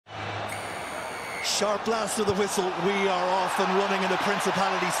Sharp blast of the whistle. We are off and running in the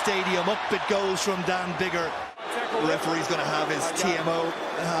Principality Stadium. Up it goes from Dan Biggar. The referee's going to have his TMO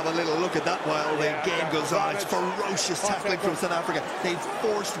and have a little look at that while the game goes on. It's ferocious tackling from South Africa. They've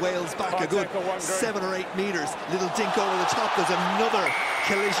forced Wales back a good 7 or 8 metres. Little dink over the top. There's another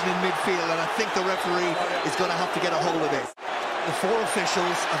collision in midfield, and I think the referee is going to have to get a hold of it. The 4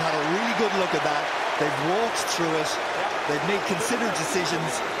 officials have had a really good look at that. They've walked through it. They've made considered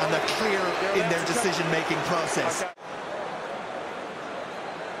decisions, and they're clear in their decision-making process.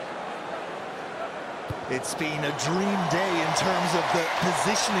 It's been a dream day in terms of the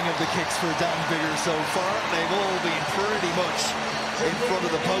positioning of the kicks for Dan Biggar so far. They've all been pretty much in front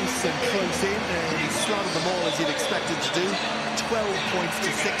of the posts and close in, and he's slotted them all as you'd expect him to do. 12 points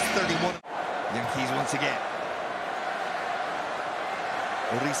to 6, 31. Yankees once again.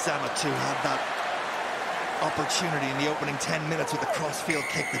 Risamatu had that opportunity in the opening 10 minutes with the crossfield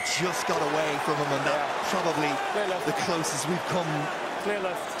kick that just got away from him, and that probably the closest we've come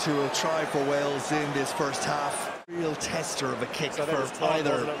to a try for Wales in this first half. Real tester of a kick for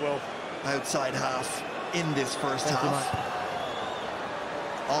either outside half in this first half.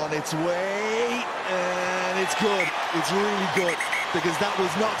 On its way, and it's good. It's really good, because that was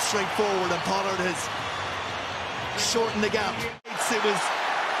not straightforward, and Pollard has shortened the gap. It was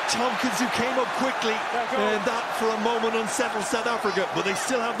Tompkins who came up quickly, and that for a moment unsettled South Africa, but they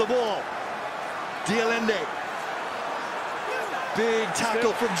still have the ball. Dialende. Big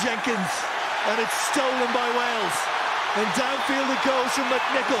tackle from Jenkins, and it's stolen by Wales. And downfield it goes from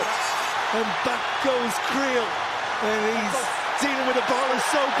McNichol, and back goes Creel, and he's dealing with a bar of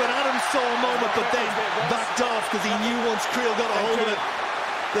soap, and Adams saw a moment, but then backed off because he knew once Creel got a hold of it,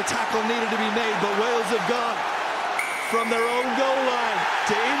 the tackle needed to be made. But Wales have gone from their own goal line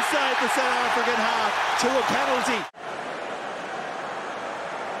to inside the South African half to a penalty.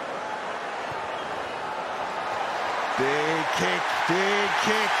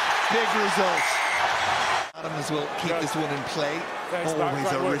 Big result. Adams will keep this one in play.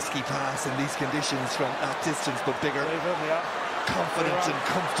 Always a risky pass in these conditions from that distance, but Biggar, confident and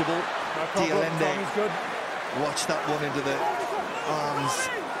comfortable. Dialende, watch that one into the arms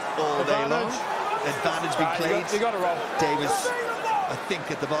all day long. Advantage being played. Davis, I think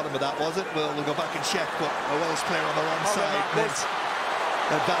at the bottom of that, was it? Well, we'll go back and check, but a Welsh player on the wrong side meant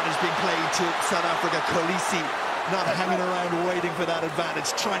advantage being played to South Africa. Kolisi not hanging around waiting for that advantage,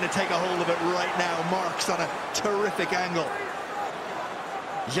 trying to take a hold of it right now. Marx on a terrific angle.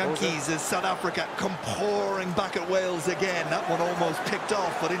 Yankees as South Africa come pouring back at Wales again. That one almost picked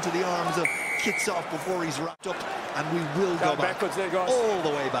off, but into the arms of Kitsoff before he's wrapped up, and we will go back all the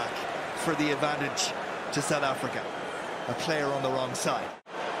way back for the advantage to South Africa. A player on the wrong side.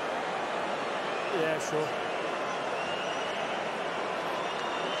 Yeah, sure.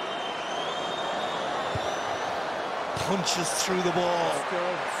 Punches through the ball.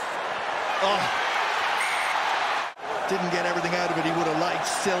 Oh. Didn't get everything out of it he would have liked.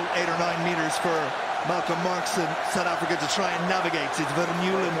 Still 8 or 9 metres for Malcolm Marx and South Africa to try and navigate. It's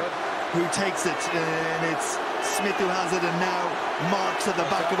Vermeulen who takes it, and it's Smith who has it, and now Marx at the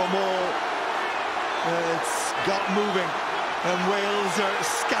back of them all. It's got moving, and Wales are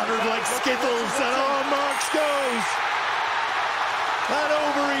scattered like skittles, and Marx goes, and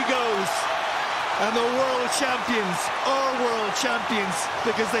over he goes. And the world champions are world champions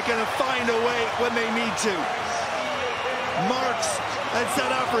because they can find a way when they need to. Marx and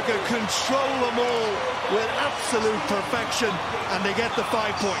South Africa control them all with absolute perfection, and they get the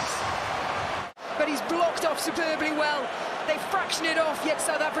 5 points. But he's blocked off superbly well. They fraction it off, yet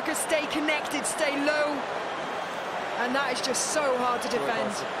South Africa stay connected, stay low. And that is just so hard to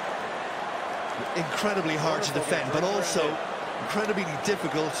defend. Incredibly hard to defend, but also incredibly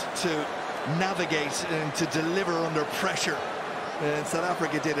difficult to navigate and to deliver under pressure. And South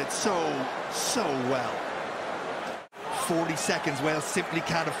Africa did it so well. 40 seconds, Wales simply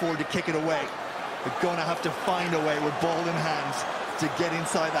can't afford to kick it away. They're going to have to find a way with ball in hand to get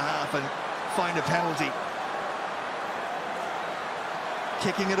inside the half and find a penalty.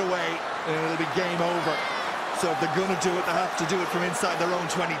 Kicking it away, and it'll be game over. So if they're going to do it, they have to do it from inside their own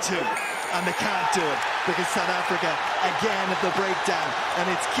 22. And they can't do it because South Africa again at the breakdown, and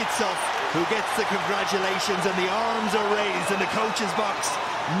it's Kitsoff who gets the congratulations, and the arms are raised in the coach's box.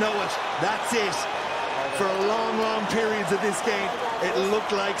 Know it, that's it. For long periods of this game, it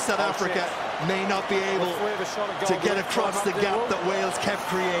looked like South Africa may not be able to get across the gap that Wales kept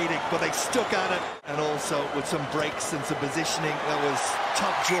creating, but they stuck at it, and also with some breaks and some positioning that was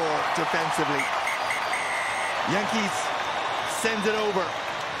top drawer defensively. Yankees sends it over,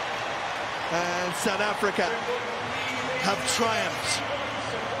 and South Africa have triumphed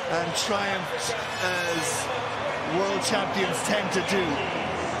and triumphed as world champions tend to do.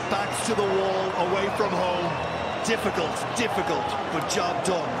 Backs to the wall, away from home. Difficult, but job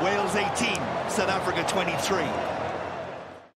done. Wales 18, South Africa 23.